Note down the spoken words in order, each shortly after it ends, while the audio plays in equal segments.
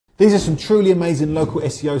These are some truly amazing local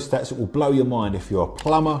SEO stats that will blow your mind if you're a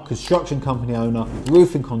plumber, construction company owner,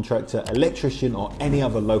 roofing contractor, electrician, or any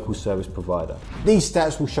other local service provider. These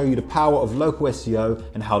stats will show you the power of local SEO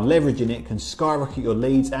and how leveraging it can skyrocket your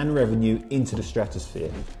leads and revenue into the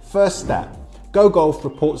stratosphere. First stat. GoGolf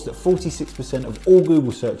reports that 46% of all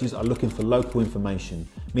Google searches are looking for local information,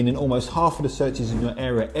 meaning almost half of the searches in your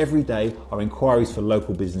area every day are inquiries for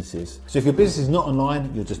local businesses. So if your business is not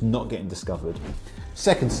online, you're just not getting discovered.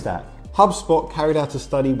 Second stat. HubSpot carried out a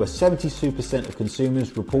study where 72% of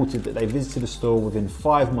consumers reported that they visited a store within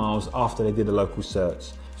 5 miles after they did a local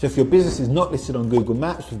search. So if your business is not listed on Google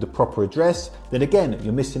Maps with the proper address, then again,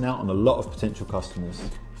 you're missing out on a lot of potential customers.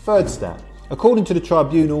 Third stat. According to the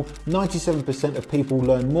Tribunal, 97% of people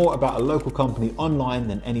learn more about a local company online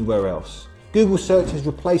than anywhere else. Google search has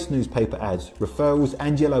replaced newspaper ads, referrals,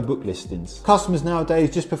 and yellow book listings. Customers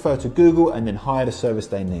nowadays just prefer to Google and then hire the service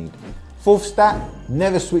they need. Fourth stat,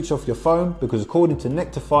 never switch off your phone, because according to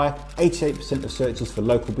Nectify, 88% of searches for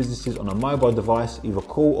local businesses on a mobile device either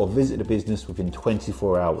call or visit the business within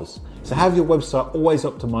 24 hours. So have your website always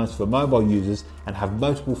optimized for mobile users and have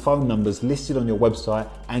multiple phone numbers listed on your website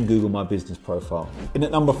and Google My Business profile. In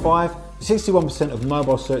at number 5, 61% of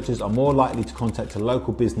mobile searchers are more likely to contact a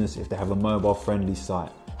local business if they have a mobile friendly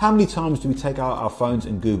site. How many times do we take out our phones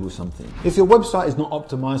and Google something? If your website is not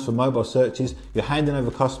optimized for mobile searches, you're handing over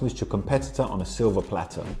customers to your competitor on a silver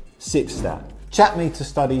platter. Sixth stat. ChatMeter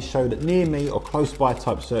studies show that near me or close by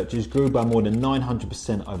type searches grew by more than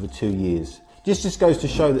 900% over 2 years. This just goes to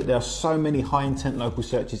show that there are so many high intent local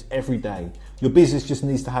searches every day. Your business just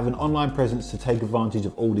needs to have an online presence to take advantage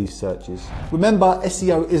of all these searches. Remember,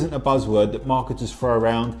 SEO isn't a buzzword that marketers throw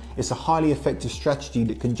around. It's a highly effective strategy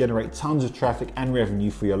that can generate tons of traffic and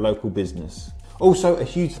revenue for your local business. Also, a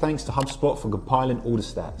huge thanks to HubSpot for compiling all the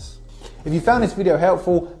stats. If you found this video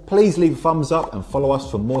helpful, please leave a thumbs up and follow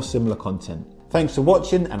us for more similar content. Thanks for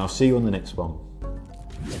watching, and I'll see you on the next one.